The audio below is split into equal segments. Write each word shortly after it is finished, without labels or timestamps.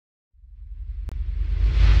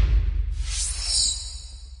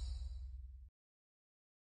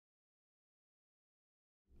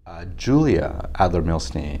Julia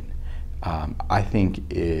Adler-Milstein, I think,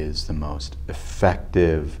 is the most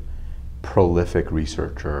effective, prolific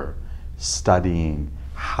researcher studying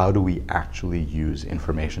how do we actually use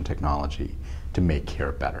information technology to make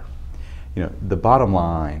care better. You know, the bottom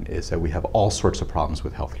line is that we have all sorts of problems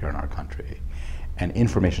with healthcare in our country, and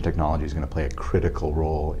information technology is going to play a critical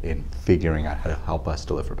role in figuring out how to help us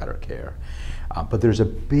deliver better care. But there's a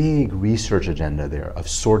big research agenda there of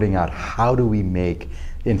sorting out how do we make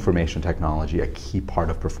information technology a key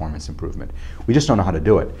part of performance improvement. We just don't know how to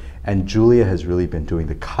do it. And Julia has really been doing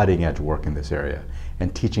the cutting edge work in this area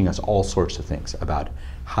and teaching us all sorts of things about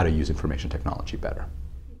how to use information technology better.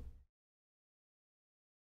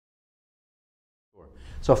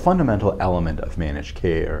 So a fundamental element of managed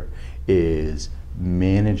care is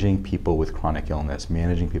managing people with chronic illness,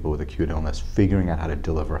 managing people with acute illness, figuring out how to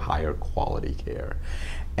deliver higher quality care.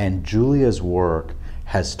 And Julia's work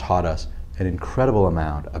has taught us an incredible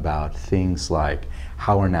amount about things like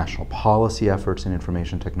how are national policy efforts in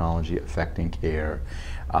information technology affecting care.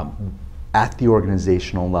 At the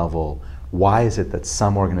organizational level, why is it that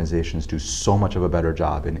some organizations do so much of a better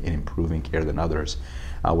job in improving care than others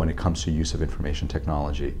when it comes to use of information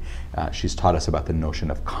technology? She's taught us about the notion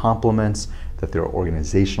of complements, that there are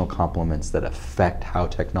organizational complements that affect how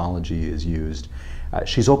technology is used.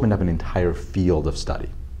 She's opened up an entire field of study.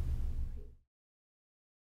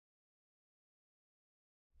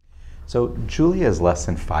 So Julia is less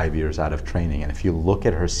than 5 years out of training, and if you look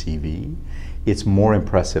at her CV, it's more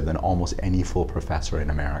impressive than almost any full professor in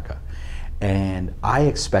America. And I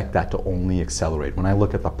expect that to only accelerate. When I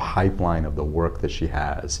look at the pipeline of the work that she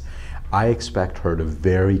has, I expect her to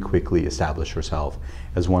very quickly establish herself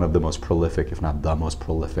as one of the most prolific, if not the most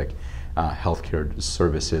prolific, healthcare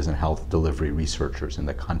services and health delivery researchers in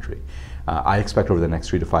the country. I expect over the next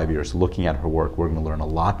 3 to 5 years, looking at her work, we're going to learn a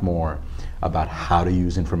lot more about how to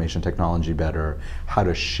use information technology better, how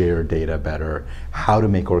to share data better, how to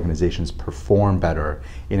make organizations perform better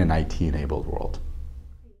in an IT-enabled world.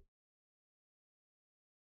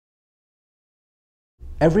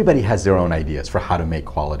 Everybody has their own ideas for how to make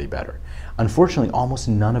quality better. Unfortunately, almost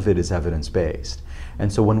none of it is evidence-based.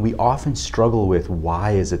 And so when we often struggle with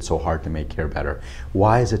why is it so hard to make care better,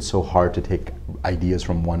 why is it so hard to take ideas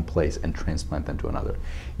from one place and transplant them to another,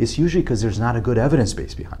 it's usually because there's not a good evidence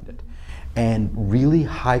base behind it. And really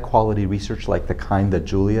high-quality research like the kind that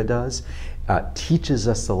Julia does teaches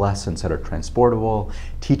us the lessons that are transportable,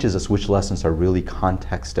 teaches us which lessons are really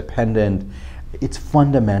context-dependent. It's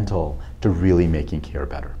fundamental to really making care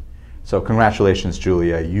better. So congratulations,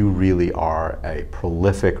 Julia. You really are a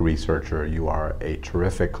prolific researcher. You are a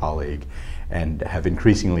terrific colleague and have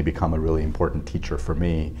increasingly become a really important teacher for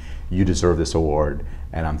me. You deserve this award,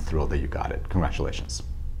 and I'm thrilled that you got it. Congratulations.